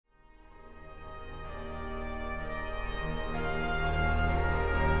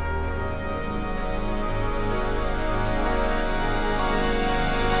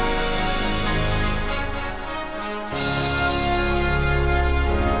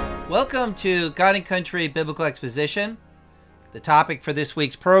Welcome to God and Country Biblical Exposition. The topic for this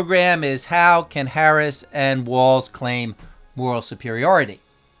week's program is how can Harris and Walz claim moral superiority?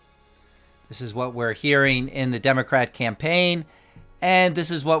 This is what we're hearing in the Democrat campaign, and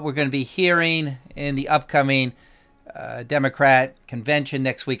this is what we're going to be hearing in the upcoming Democrat convention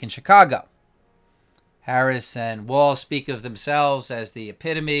next week in Chicago. Harris and Walz speak of themselves as the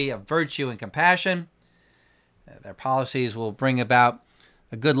epitome of virtue and compassion. Their policies will bring about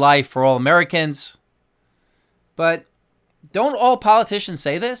a good life for all Americans. But don't all politicians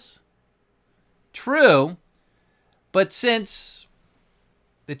say this? True, but since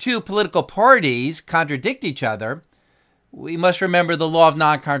the two political parties contradict each other, we must remember the law of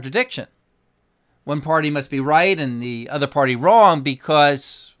non-contradiction. One party must be right and the other party wrong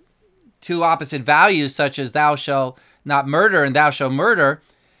because two opposite values such as thou shalt not murder and thou shalt murder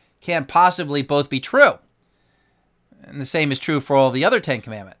can't possibly both be true. And the same is true for all the other 10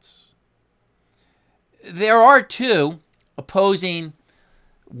 commandments. There are two opposing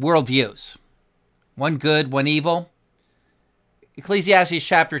worldviews. One good, one evil. Ecclesiastes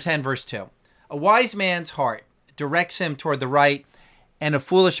chapter 10, verse 2. A wise man's heart directs him toward the right, and a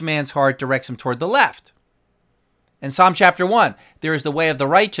foolish man's heart directs him toward the left. In Psalm chapter 1, there is the way of the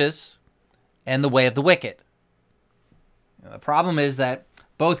righteous and the way of the wicked. The problem is that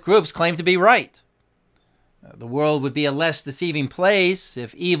both groups claim to be right. The world would be a less deceiving place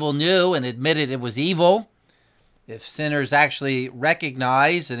if evil knew and admitted it was evil, if sinners actually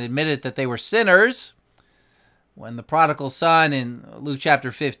recognized and admitted that they were sinners. When the prodigal son in Luke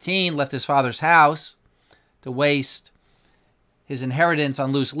chapter 15 left his father's house to waste his inheritance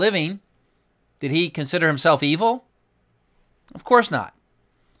on loose living, did he consider himself evil? Of course not.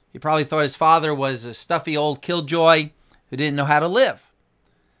 He probably thought his father was a stuffy old killjoy who didn't know how to live.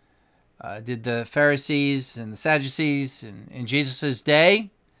 Did the Pharisees and the Sadducees in Jesus' day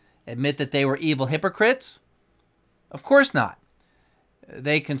admit that they were evil hypocrites? Of course not.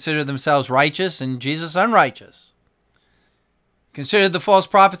 They considered themselves righteous and Jesus unrighteous. Consider the false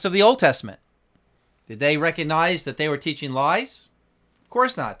prophets of the Old Testament. Did they recognize that they were teaching lies? Of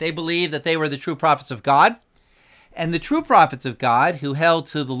course not. They believed that they were the true prophets of God. And the true prophets of God, who held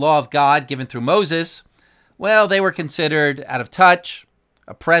to the law of God given through Moses, well, they were considered out of touch,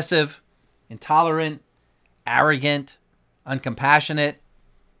 oppressive, intolerant, arrogant, uncompassionate,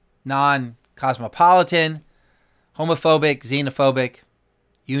 non-cosmopolitan, homophobic, xenophobic,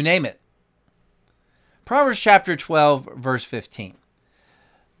 you name it. Proverbs chapter 12, verse 15.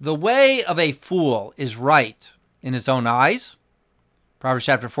 The way of a fool is right in his own eyes. Proverbs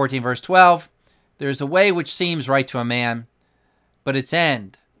chapter 14, verse 12. There is a way which seems right to a man, but its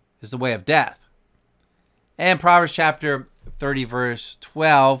end is the way of death. And Proverbs chapter 30, verse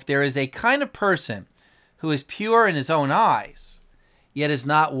 12. There is a kind of person who is pure in his own eyes, yet is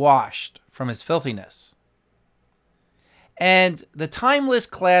not washed from his filthiness. And the timeless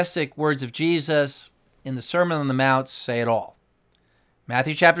classic words of Jesus in the Sermon on the Mount say it all.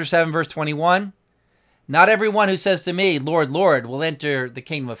 Matthew chapter 7, verse 21. Not everyone who says to me, Lord, Lord, will enter the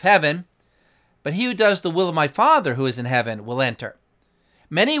kingdom of heaven, but he who does the will of my Father who is in heaven will enter.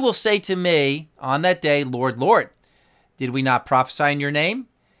 Many will say to me on that day, Lord, Lord, did we not prophesy in your name?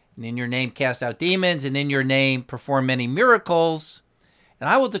 And in your name cast out demons, and in your name perform many miracles? And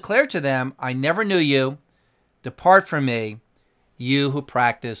I will declare to them, I never knew you. Depart from me, you who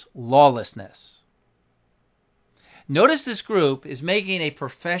practice lawlessness. Notice this group is making a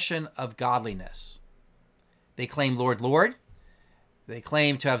profession of godliness. They claim, Lord, Lord. They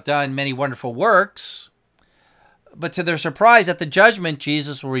claim to have done many wonderful works. But to their surprise, at the judgment,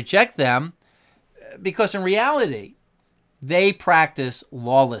 Jesus will reject them because in reality, they practice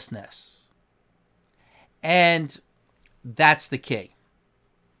lawlessness. And that's the key.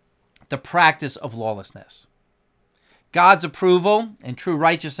 The practice of lawlessness. God's approval and true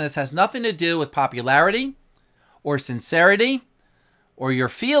righteousness has nothing to do with popularity or sincerity or your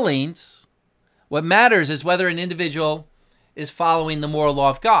feelings. What matters is whether an individual is following the moral law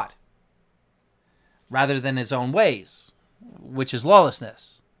of God rather than his own ways, which is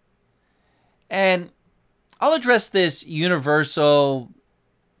lawlessness. And I'll address this universal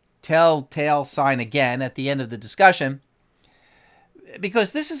telltale sign again at the end of the discussion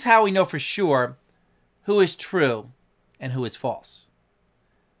because this is how we know for sure who is true and who is false.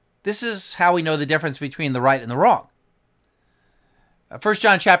 This is how we know the difference between the right and the wrong. 1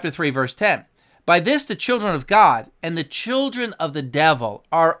 John chapter 3, verse 10. By this the children of God and the children of the devil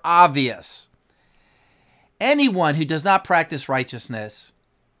are obvious. Anyone who does not practice righteousness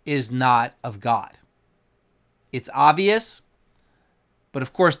is not of God. It's obvious, but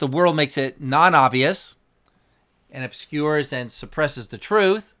of course the world makes it non-obvious and obscures and suppresses the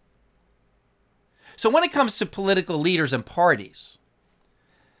truth. So when it comes to political leaders and parties,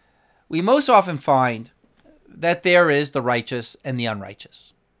 we most often find that there is the righteous and the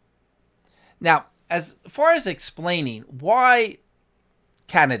unrighteous. Now, as far as explaining why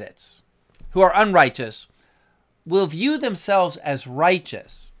candidates who are unrighteous will view themselves as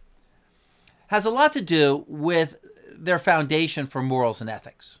righteous has a lot to do with their foundation for morals and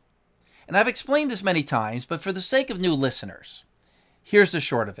ethics. And I've explained this many times, but for the sake of new listeners, here's the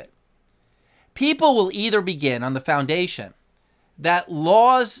short of it. People will either begin on the foundation that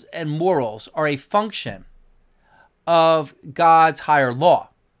laws and morals are a function of God's higher law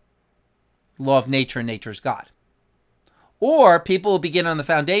of nature, and nature's God. Or people will begin on the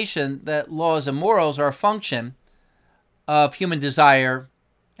foundation that laws and morals are a function of human desire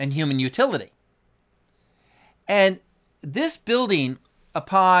and human utility. And this building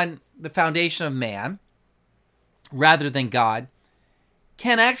upon the foundation of man, rather than God,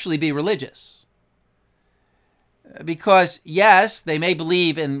 can actually be religious. Because, yes, they may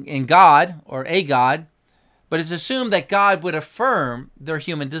believe in God or a God, but it's assumed that God would affirm their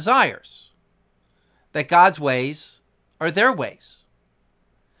human desires, that God's ways are their ways.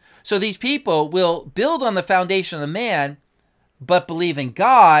 So these people will build on the foundation of man, but believe in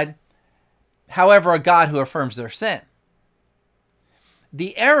God, however, a God who affirms their sin.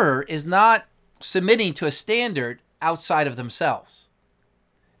 The error is not submitting to a standard outside of themselves.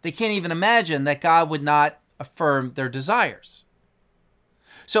 They can't even imagine that God would not affirm their desires.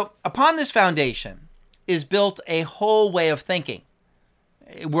 So upon this foundation is built a whole way of thinking,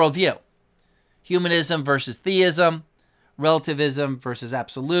 a worldview. Humanism versus theism, relativism versus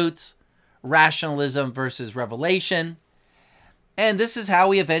absolutes, rationalism versus revelation. And this is how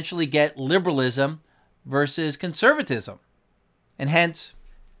we eventually get liberalism versus conservatism. And hence,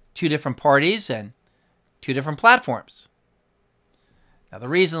 two different parties and two different platforms. Now, the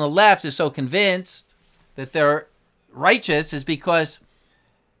reason the left is so convinced that they're righteous is because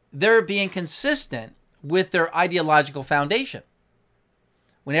they're being consistent with their ideological foundation.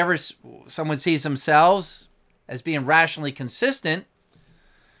 Whenever someone sees themselves as being rationally consistent,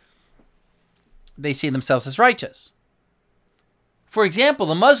 they see themselves as righteous. For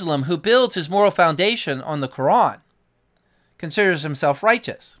example, a Muslim who builds his moral foundation on the Quran considers himself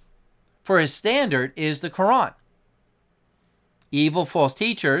righteous, for his standard is the Quran. Evil, false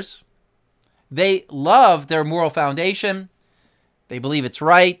teachers, they love their moral foundation. They believe it's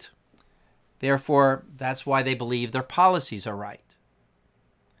right. Therefore, that's why they believe their policies are right.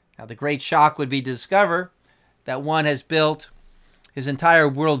 Now, the great shock would be to discover that one has built his entire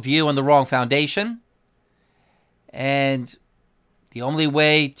worldview on the wrong foundation. And the only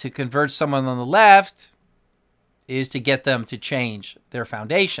way to convert someone on the left is to get them to change their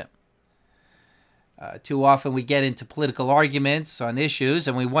foundation. Too often we get into political arguments on issues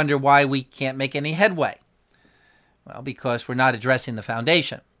and we wonder why we can't make any headway. Well, because we're not addressing the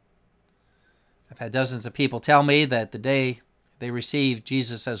foundation. I've had dozens of people tell me that the day they received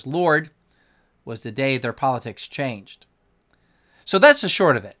Jesus as Lord was the day their politics changed. So that's the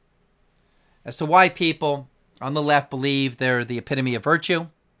short of it. As to why people on the left believe they're the epitome of virtue,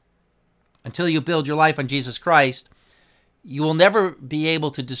 until you build your life on Jesus Christ, you will never be able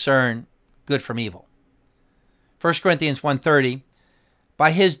to discern good from evil. 1 Corinthians 1:30, by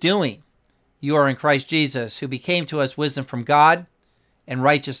his doing, you are in Christ Jesus, who became to us wisdom from God and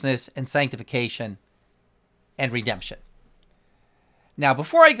righteousness and sanctification and redemption. Now,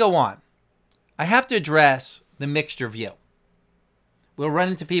 before I go on, I have to address the mixture view. We'll run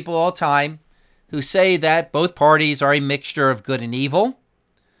into people all the time who say that both parties are a mixture of good and evil,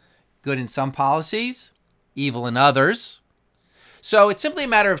 good in some policies, evil in others. So it's simply a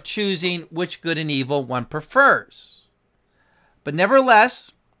matter of choosing which good and evil one prefers. But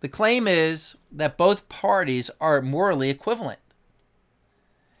nevertheless, the claim is that both parties are morally equivalent.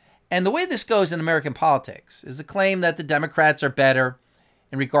 And the way this goes in American politics is the claim that the Democrats are better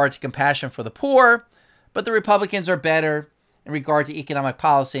in regard to compassion for the poor, but the Republicans are better in regard to economic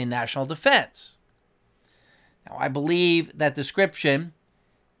policy and national defense. Now, I believe that description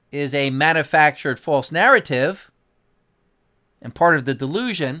is a manufactured false narrative and part of the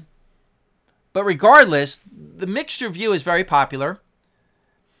delusion. But regardless, the mixture view is very popular,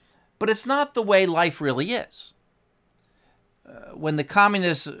 but it's not the way life really is. When the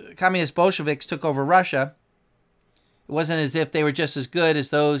communist Bolsheviks took over Russia, it wasn't as if they were just as good as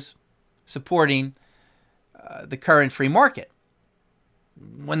those supporting the current free market.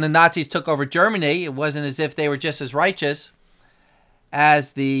 When the Nazis took over Germany, it wasn't as if they were just as righteous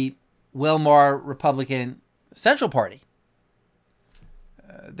as the Weimar Republican Central Party.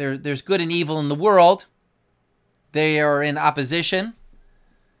 There's good and evil in the world. They are in opposition.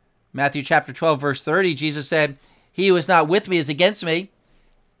 Matthew chapter 12, verse 30, Jesus said, "He who is not with me is against me,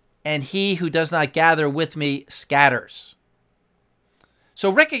 and he who does not gather with me scatters." So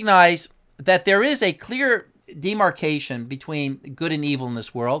recognize that there is a clear demarcation between good and evil in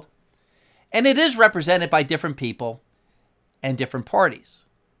this world, and it is represented by different people and different parties.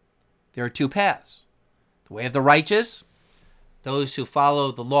 There are two paths: the way of the righteous, those who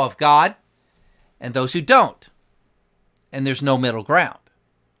follow the law of God, and those who don't. And there's no middle ground.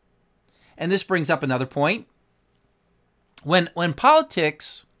 And this brings up another point. When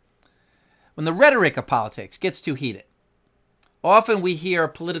politics, when the rhetoric of politics gets too heated, often we hear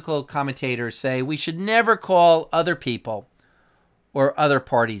political commentators say we should never call other people or other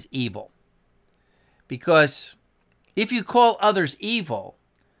parties evil. Because if you call others evil,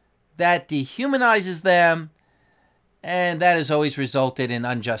 that dehumanizes them, and that has always resulted in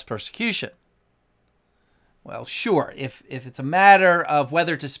unjust persecution. Well, sure, if it's a matter of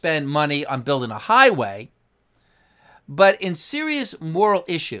whether to spend money on building a highway, but in serious moral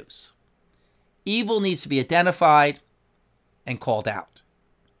issues, evil needs to be identified and called out.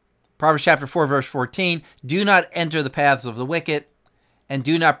 Proverbs chapter 4, verse 14, "Do not enter the paths of the wicked, and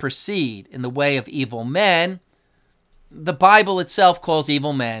do not proceed in the way of evil men." The Bible itself calls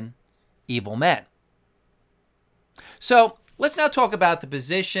evil men evil men. So let's now talk about the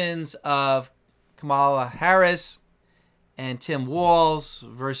positions of Kamala Harris and Tim Walz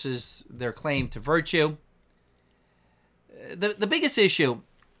versus their claim to virtue. The biggest issue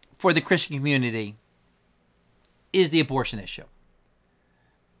for the Christian community is the abortion issue.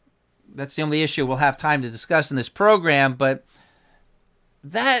 That's the only issue we'll have time to discuss in this program, but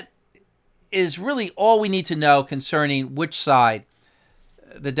that is really all we need to know concerning which side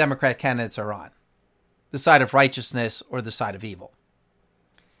the Democrat candidates are on, the side of righteousness or the side of evil.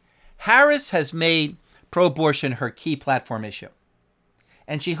 Harris has made pro-abortion her key platform issue,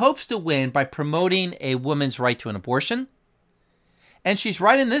 and she hopes to win by promoting a woman's right to an abortion. And she's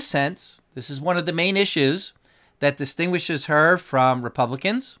right in this sense. This is one of the main issues that distinguishes her from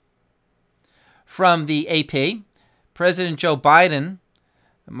Republicans. From the AP, President Joe Biden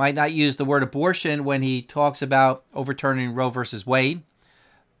might not use the word abortion when he talks about overturning Roe versus Wade,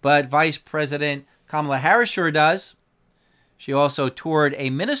 but Vice President Kamala Harris sure does. She also toured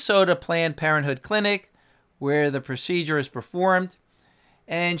a Minnesota Planned Parenthood clinic where the procedure is performed,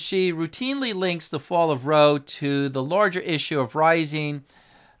 and she routinely links the fall of Roe to the larger issue of rising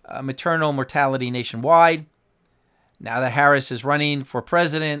maternal mortality nationwide. Now that Harris is running for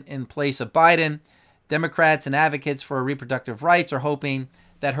president in place of Biden, Democrats and advocates for reproductive rights are hoping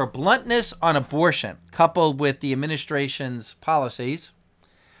that her bluntness on abortion, coupled with the administration's policies,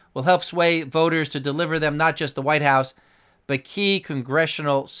 will help sway voters to deliver them not just the White House, but key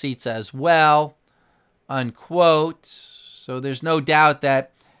congressional seats as well, unquote. So there's no doubt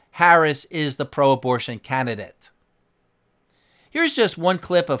that Harris is the pro-abortion candidate. Here's just one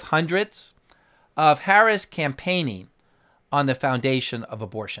clip of hundreds of Harris campaigning on the foundation of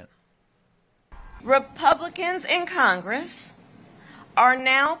abortion. Republicans in Congress are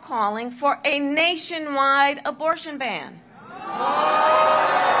now calling for a nationwide abortion ban.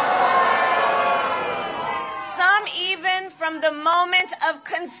 Some even from the moment of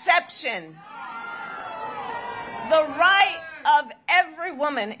conception. The right of every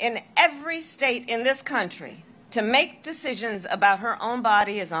woman in every state in this country to make decisions about her own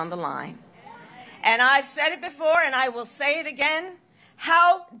body is on the line. And I've said it before and I will say it again.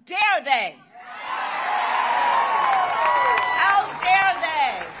 How dare they? How dare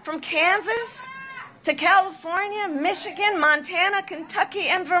they? From Kansas to California, Michigan, Montana, Kentucky,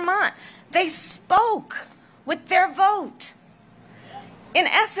 and Vermont, they spoke with their vote. In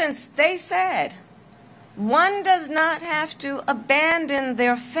essence, they said, one does not have to abandon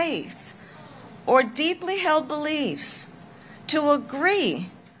their faith or deeply held beliefs to agree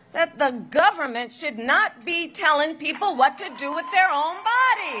that the government should not be telling people what to do with their own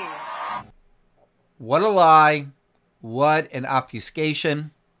bodies. What a lie. What an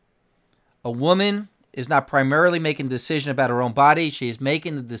obfuscation. A woman is not primarily making a decision about her own body. She is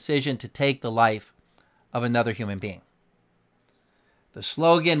making the decision to take the life of another human being. The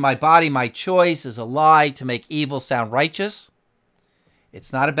slogan, "My body, my choice," is a lie to make evil sound righteous.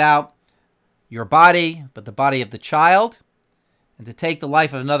 It's not about your body, but the body of the child. And to take the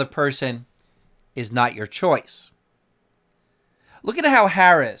life of another person is not your choice. Look at how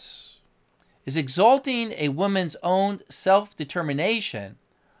Harris is exalting a woman's own self-determination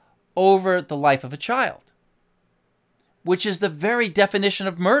over the life of a child, which is the very definition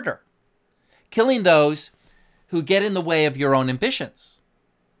of murder, killing those who get in the way of your own ambitions.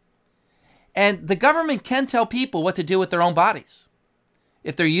 And the government can tell people what to do with their own bodies.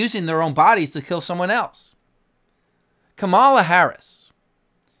 if they're using their own bodies to kill someone else. Kamala Harris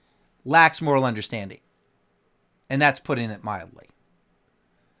lacks moral understanding, and that's putting it mildly.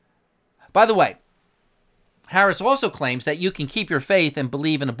 By the way, Harris also claims that you can keep your faith and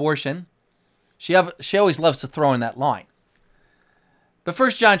believe in abortion. She always loves to throw in that line. But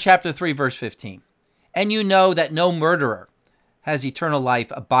 1 John chapter 3, verse 15. And you know that no murderer has eternal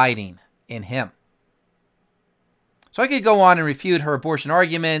life abiding in him. So I could go on and refute her abortion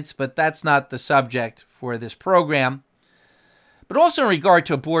arguments, but that's not the subject for this program. But also in regard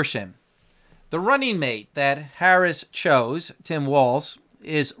to abortion, the running mate that Harris chose, Tim Walz,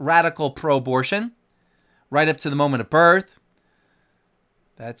 is radical pro-abortion, right up to the moment of birth.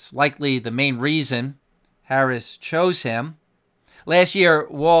 That's likely the main reason Harris chose him. Last year,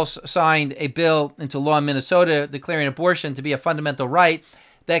 Walz signed a bill into law in Minnesota declaring abortion to be a fundamental right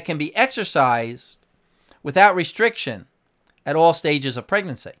that can be exercised without restriction at all stages of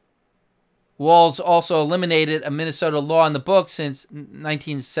pregnancy. Walz also eliminated a Minnesota law in the books since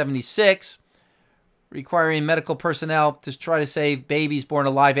 1976 requiring medical personnel to try to save babies born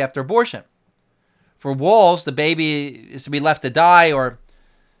alive after abortion. For Walz, the baby is to be left to die or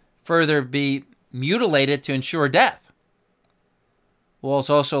further be mutilated to ensure death. Walz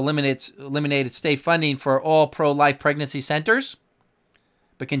also eliminated state funding for all pro-life pregnancy centers,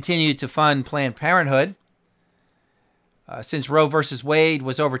 but continued to fund Planned Parenthood. Since Roe versus Wade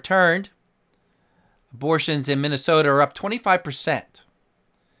was overturned, abortions in Minnesota are up 25%,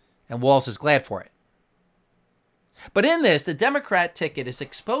 and Walz is glad for it. But in this, the Democrat ticket is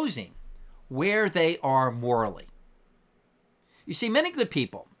exposing where they are morally. You see, many good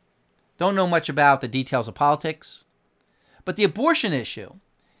people don't know much about the details of politics, but the abortion issue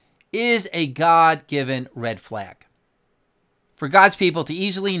is a God-given red flag for God's people to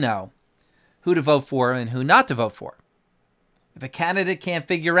easily know who to vote for and who not to vote for. If a candidate can't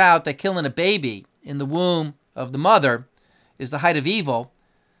figure out that killing a baby in the womb of the mother is the height of evil,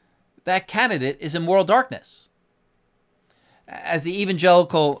 that candidate is in moral darkness. As the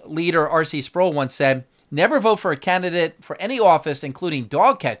evangelical leader R.C. Sproul once said, never vote for a candidate for any office, including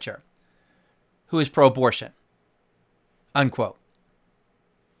dog catcher, who is pro-abortion. Unquote.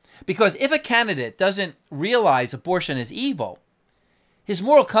 Because if a candidate doesn't realize abortion is evil, his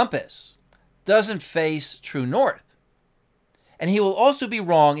moral compass doesn't face true north. And he will also be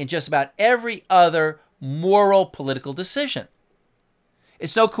wrong in just about every other moral political decision.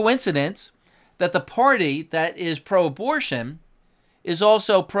 It's no coincidence that the party that is pro-abortion is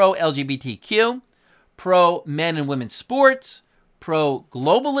also pro-LGBTQ, pro-men and women's sports,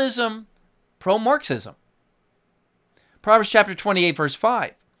 pro-globalism, pro-Marxism. Proverbs chapter 28, verse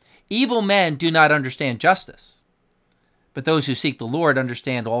 5. Evil men do not understand justice, but those who seek the Lord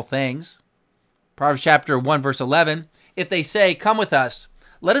understand all things. Proverbs chapter 1, verse 11. If they say, come with us,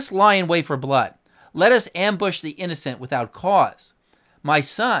 let us lie in wait for blood. Let us ambush the innocent without cause. My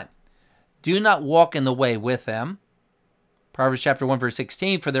son, do not walk in the way with them. Proverbs chapter 1, verse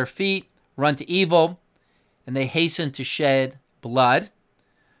 16. For their feet run to evil, and they hasten to shed blood.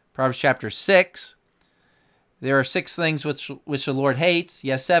 Proverbs chapter 6. There are 6 things which the Lord hates,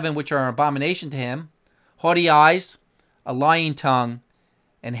 yes, 7 which are an abomination to him: haughty eyes, a lying tongue,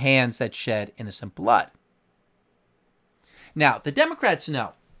 and hands that shed innocent blood. Now, the Democrats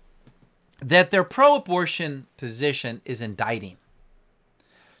know that their pro-abortion position is indicting.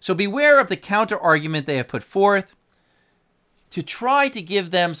 So beware of the counter-argument they have put forth to try to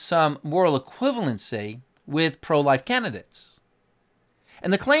give them some moral equivalency with pro-life candidates.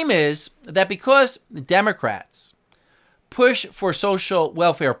 And the claim is that because the Democrats push for social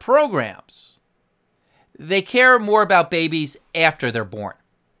welfare programs, they care more about babies after they're born.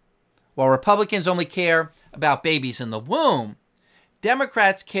 While Republicans only care about babies in the womb,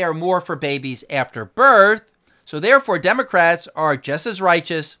 Democrats care more for babies after birth. So therefore, Democrats are just as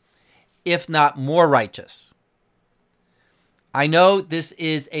righteous, if not more righteous. I know this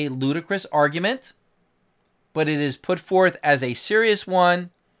is a ludicrous argument, but it is put forth as a serious one,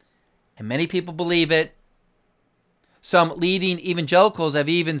 and many people believe it. Some leading evangelicals have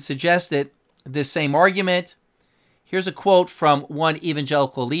even suggested this same argument. Here's a quote from one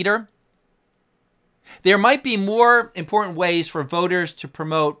evangelical leader. There might be more important ways for voters to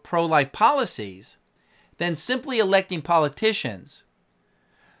promote pro-life policies than simply electing politicians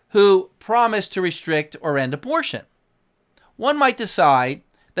who promise to restrict or end abortion. One might decide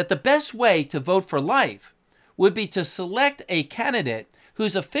that the best way to vote for life would be to select a candidate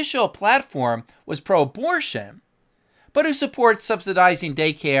whose official platform was pro-abortion, but who supports subsidizing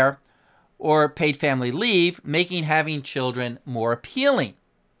daycare or paid family leave, making having children more appealing.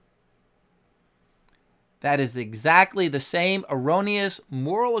 That is exactly the same erroneous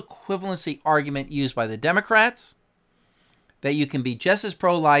moral equivalency argument used by the Democrats, that you can be just as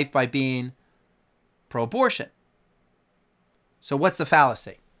pro-life by being pro-abortion. So what's the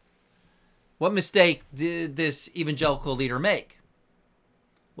fallacy? What mistake did this evangelical leader make?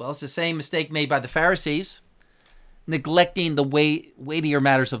 Well, it's the same mistake made by the Pharisees, neglecting the weightier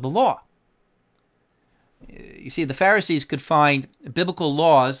matters of the law. You see, the Pharisees could find biblical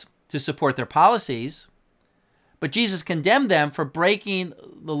laws to support their policies, but Jesus condemned them for breaking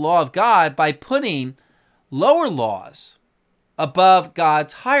the law of God by putting lower laws above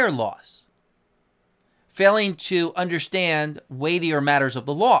God's higher laws, failing to understand weightier matters of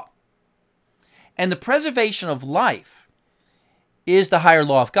the law. And the preservation of life is the higher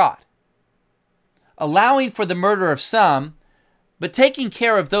law of God. Allowing for the murder of some, but taking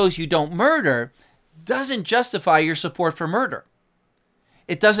care of those you don't murder, doesn't justify your support for murder.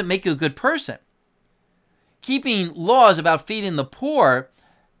 It doesn't make you a good person. Keeping laws about feeding the poor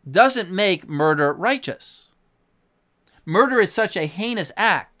doesn't make murder righteous. Murder is such a heinous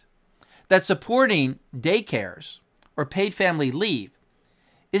act that supporting daycares or paid family leave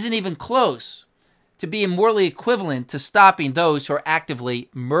isn't even close to being morally equivalent to stopping those who are actively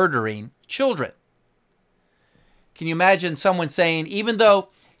murdering children. Can you imagine someone saying, even though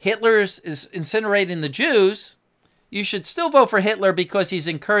Hitler is incinerating the Jews, you should still vote for Hitler because he's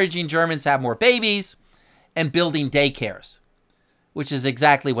encouraging Germans to have more babies and building daycares, which is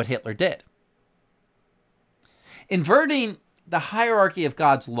exactly what Hitler did. Inverting the hierarchy of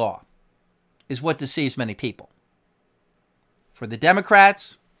God's law is what deceives many people. For the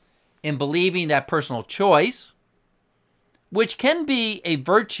Democrats, in believing that personal choice, which can be a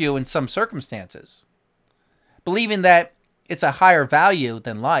virtue in some circumstances, believing that it's a higher value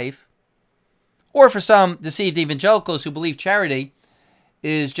than life, or for some deceived evangelicals who believe charity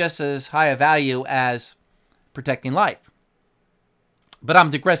is just as high a value as protecting life. But I'm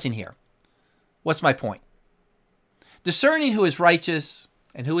digressing here. What's my point? Discerning who is righteous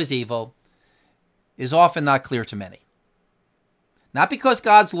and who is evil is often not clear to many. Not because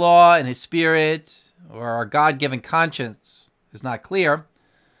God's law and his spirit or our God-given conscience is not clear,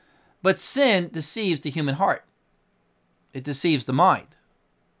 but sin deceives the human heart. It deceives the mind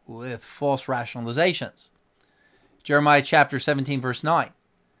with false rationalizations. Jeremiah chapter 17, verse 9.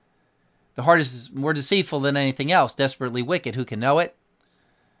 The heart is more deceitful than anything else, desperately wicked. Who can know it?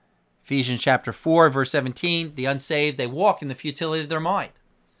 Ephesians chapter 4, verse 17. The unsaved, they walk in the futility of their mind.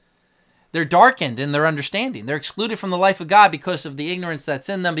 They're darkened in their understanding. They're excluded from the life of God because of the ignorance that's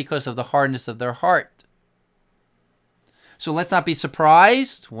in them, because of the hardness of their heart. So let's not be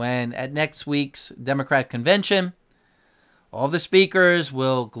surprised when at next week's Democratic convention, all the speakers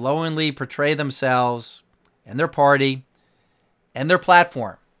will glowingly portray themselves and their party and their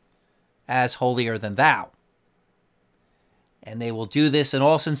platform as holier than thou. And they will do this in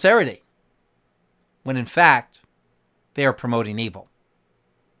all sincerity, when in fact, they are promoting evil.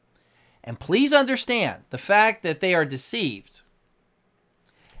 And please understand, the fact that they are deceived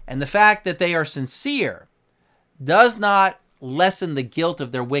and the fact that they are sincere does not lessen the guilt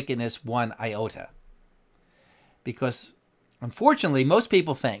of their wickedness one iota. Because, unfortunately, most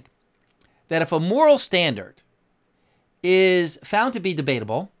people think that if a moral standard is found to be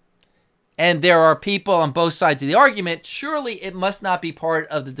debatable, and there are people on both sides of the argument, surely it must not be part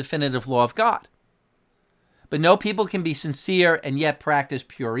of the definitive law of God. But no, people can be sincere and yet practice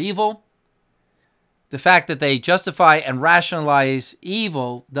pure evil. The fact that they justify and rationalize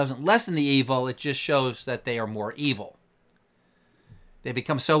evil doesn't lessen the evil, it just shows that they are more evil. They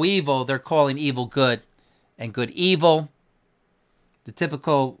become so evil, they're calling evil good and good evil. The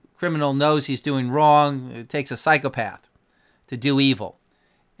typical criminal knows he's doing wrong. It takes a psychopath to do evil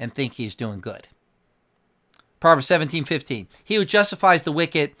and think he's doing good. Proverbs 17:15. He who justifies the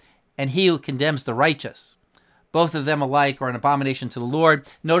wicked and he who condemns the righteous, both of them alike are an abomination to the Lord.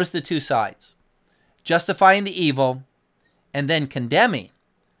 Notice the two sides. Justifying the evil and then condemning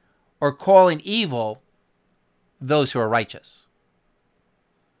or calling evil those who are righteous.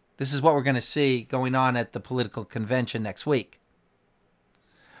 This is what we're going to see going on at the political convention next week.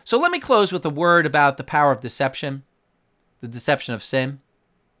 So let me close with a word about the power of deception, the deception of sin.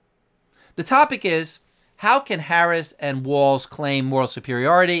 The topic is, how can Harris and Walz claim moral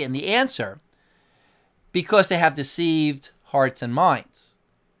superiority? And the answer, because they have deceived hearts and minds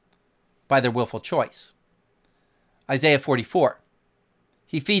by their willful choice. Isaiah 44.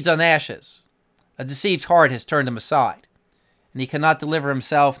 He feeds on ashes. A deceived heart has turned him aside, and he cannot deliver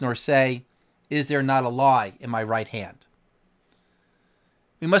himself nor say, is there not a lie in my right hand?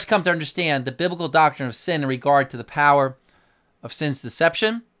 We must come to understand the biblical doctrine of sin in regard to the power of sin's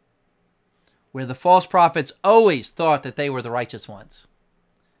deception, where the false prophets always thought that they were the righteous ones.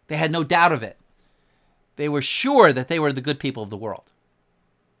 They had no doubt of it. They were sure that they were the good people of the world.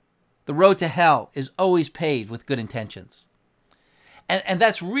 The road to hell is always paved with good intentions. And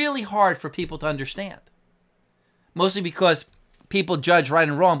that's really hard for people to understand. Mostly because people judge right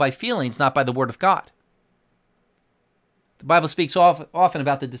and wrong by feelings, not by the Word of God. The Bible speaks often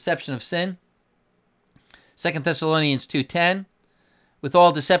about the deception of sin. 2 Thessalonians 2:10, with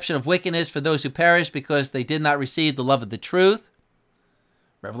all deception of wickedness for those who perish because they did not receive the love of the truth.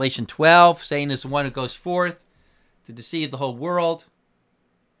 Revelation 12, Satan is the one who goes forth to deceive the whole world.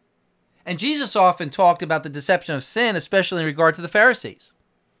 And Jesus often talked about the deception of sin, especially in regard to the Pharisees.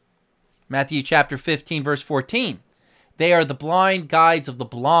 Matthew chapter 15, verse 14. They are the blind guides of the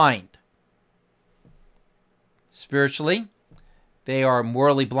blind. Spiritually, they are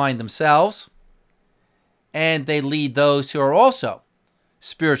morally blind themselves, and they lead those who are also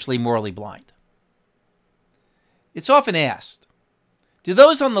spiritually, morally blind. It's often asked, do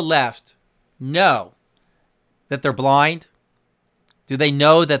those on the left know that they're blind? Do they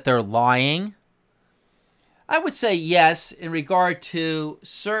know that they're lying? I would say yes in regard to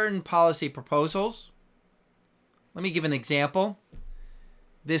certain policy proposals. Let me give an example.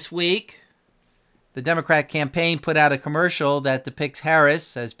 This week, the Democrat campaign put out a commercial that depicts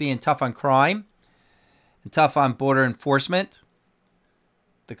Harris as being tough on crime and tough on border enforcement.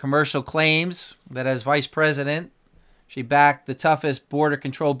 The commercial claims that as vice president, she backed the toughest border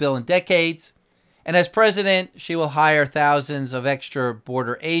control bill in decades. And as president, she will hire thousands of extra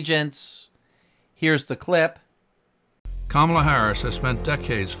border agents. Here's the clip. Kamala Harris has spent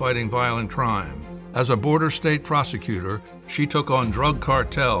decades fighting violent crime. As a border state prosecutor, she took on drug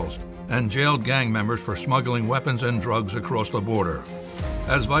cartels and jailed gang members for smuggling weapons and drugs across the border.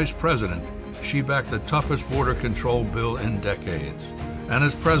 As vice president, she backed the toughest border control bill in decades. And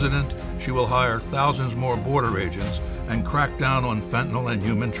as president, she will hire thousands more border agents and crack down on fentanyl and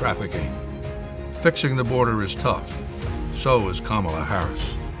human trafficking. Fixing the border is tough. So is Kamala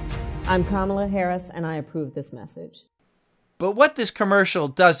Harris. I'm Kamala Harris, and I approve this message. But what this commercial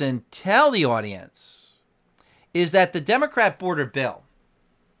doesn't tell the audience is that the Democrat border bill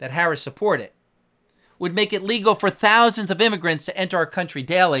that Harris supported would make it legal for thousands of immigrants to enter our country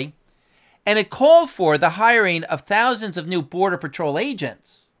daily, and it called for the hiring of thousands of new Border Patrol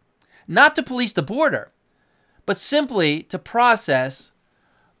agents, not to police the border, but simply to process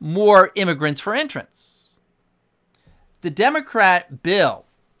more immigrants for entrance. The Democrat bill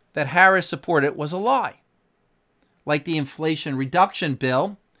that Harris supported was a lie, like the Inflation Reduction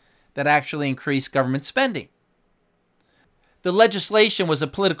Bill that actually increased government spending. The legislation was a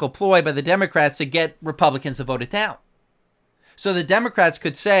political ploy by the Democrats to get Republicans to vote it down. So the Democrats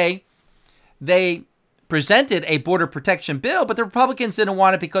could say they presented a border protection bill, but the Republicans didn't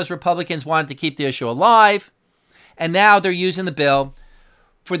want it because Republicans wanted to keep the issue alive. And now they're using the bill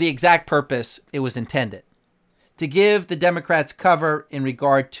for the exact purpose it was intended, to give the Democrats cover in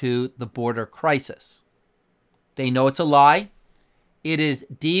regard to the border crisis. They know it's a lie. It is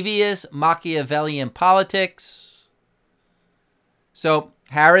devious Machiavellian politics. So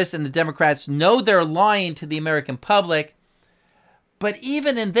Harris and the Democrats know they're lying to the American public, but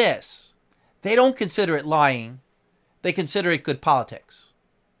even in this, they don't consider it lying. They consider it good politics.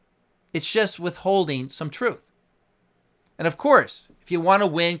 It's just withholding some truth. And of course, if you want to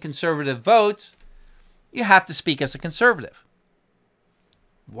win conservative votes, you have to speak as a conservative.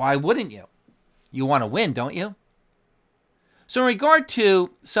 Why wouldn't you? You want to win, don't you? So in regard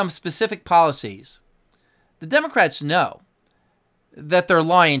to some specific policies, the Democrats know that they're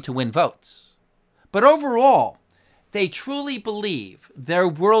lying to win votes. But overall, they truly believe their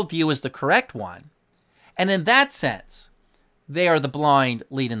worldview is the correct one. And in that sense, they are the blind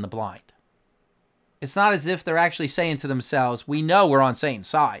leading the blind. It's not as if they're actually saying to themselves, we know we're on Satan's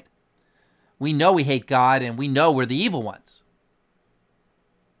side. We know we hate God, and we know we're the evil ones.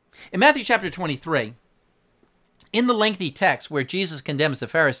 In Matthew chapter 23, in the lengthy text where Jesus condemns the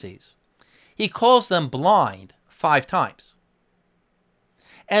Pharisees, he calls them blind 5 times.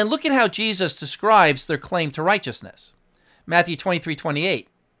 And look at how Jesus describes their claim to righteousness. Matthew 23:28.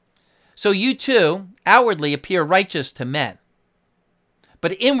 So you too outwardly appear righteous to men,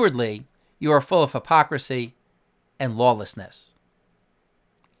 but inwardly you are full of hypocrisy and lawlessness.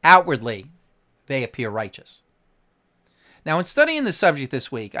 Outwardly, they appear righteous. Now, in studying the subject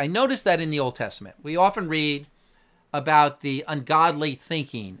this week, I noticed that in the Old Testament, we often read about the ungodly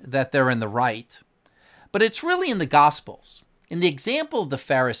thinking that they're in the right, but it's really in the Gospels, in the example of the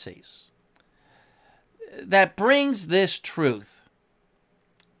Pharisees, that brings this truth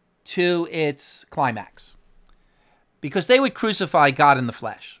to its climax. Because they would crucify God in the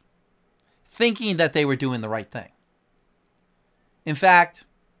flesh. thinking that they were doing the right thing. In fact,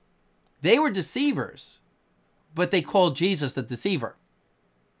 they were deceivers, but they called Jesus the deceiver.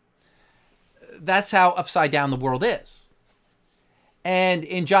 That's how upside down the world is. And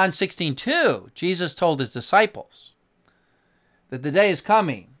in John 16:2, Jesus told his disciples that the day is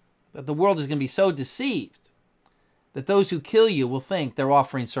coming that the world is going to be so deceived that those who kill you will think they're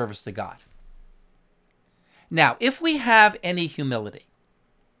offering service to God. Now, if we have any humility,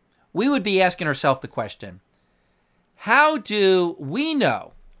 we would be asking ourselves the question, how do we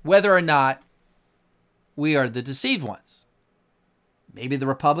know whether or not we are the deceived ones? Maybe the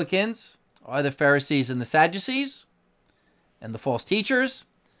Republicans are the Pharisees and the Sadducees and the false teachers,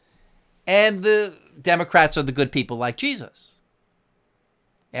 and the Democrats are the good people like Jesus.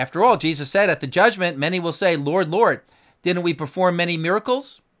 After all, Jesus said at the judgment, many will say, Lord, Lord, didn't we perform many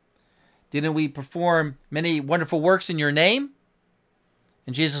miracles? Didn't we perform many wonderful works in your name?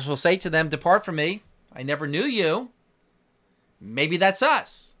 And Jesus will say to them, depart from me, I never knew you. Maybe that's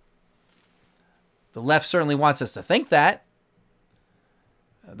us. The left certainly wants us to think that.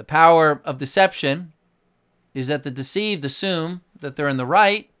 The power of deception is that the deceived assume that they're in the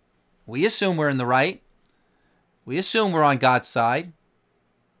right. We assume we're in the right. We assume we're on God's side,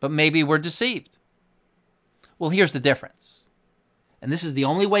 but maybe we're deceived. Well, here's the difference. And this is the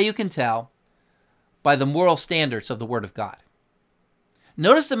only way you can tell, by the moral standards of the Word of God.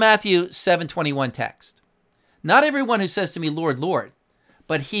 Notice the Matthew 7:21 text. Not everyone who says to me, Lord, Lord,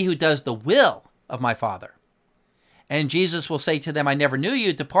 but he who does the will of my Father. And Jesus will say to them, I never knew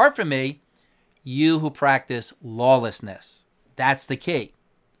you. Depart from me, you who practice lawlessness. That's the key.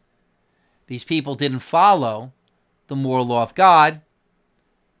 These people didn't follow the moral law of God.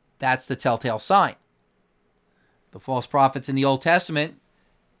 That's the telltale sign. The false prophets in the Old Testament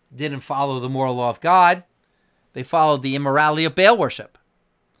didn't follow the moral law of God. They followed the immorality of Baal worship.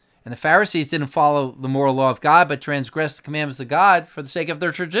 And the Pharisees didn't follow the moral law of God, but transgressed the commandments of God for the sake of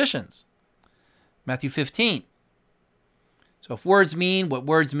their traditions. Matthew 15. So if words mean what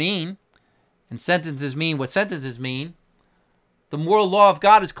words mean, and sentences mean what sentences mean, the moral law of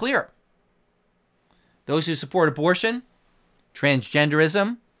God is clear. Those who support abortion,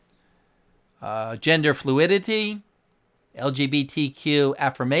 transgenderism, gender fluidity, LGBTQ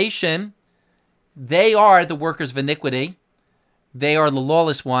affirmation, they are the workers of iniquity. They are the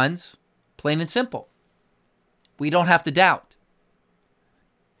lawless ones, plain and simple. We don't have to doubt.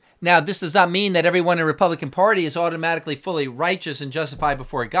 Now, this does not mean that everyone in the Republican Party is automatically fully righteous and justified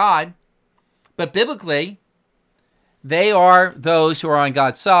before God. But biblically, they are those who are on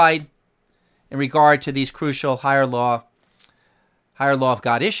God's side in regard to these crucial higher law of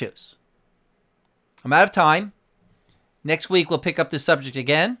God issues. I'm out of time. Next week, we'll pick up this subject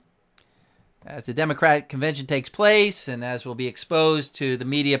again as the Democratic convention takes place and as we'll be exposed to the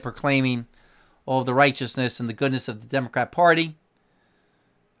media proclaiming all of the righteousness and the goodness of the Democrat Party.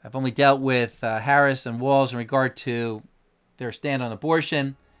 I've only dealt with Harris and Walz in regard to their stand on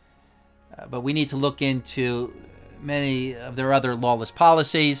abortion, but we need to look into many of their other lawless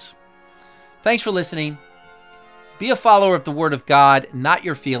policies. Thanks for listening. Be a follower of the Word of God, not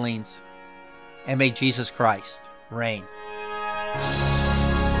your feelings, and may Jesus Christ reign.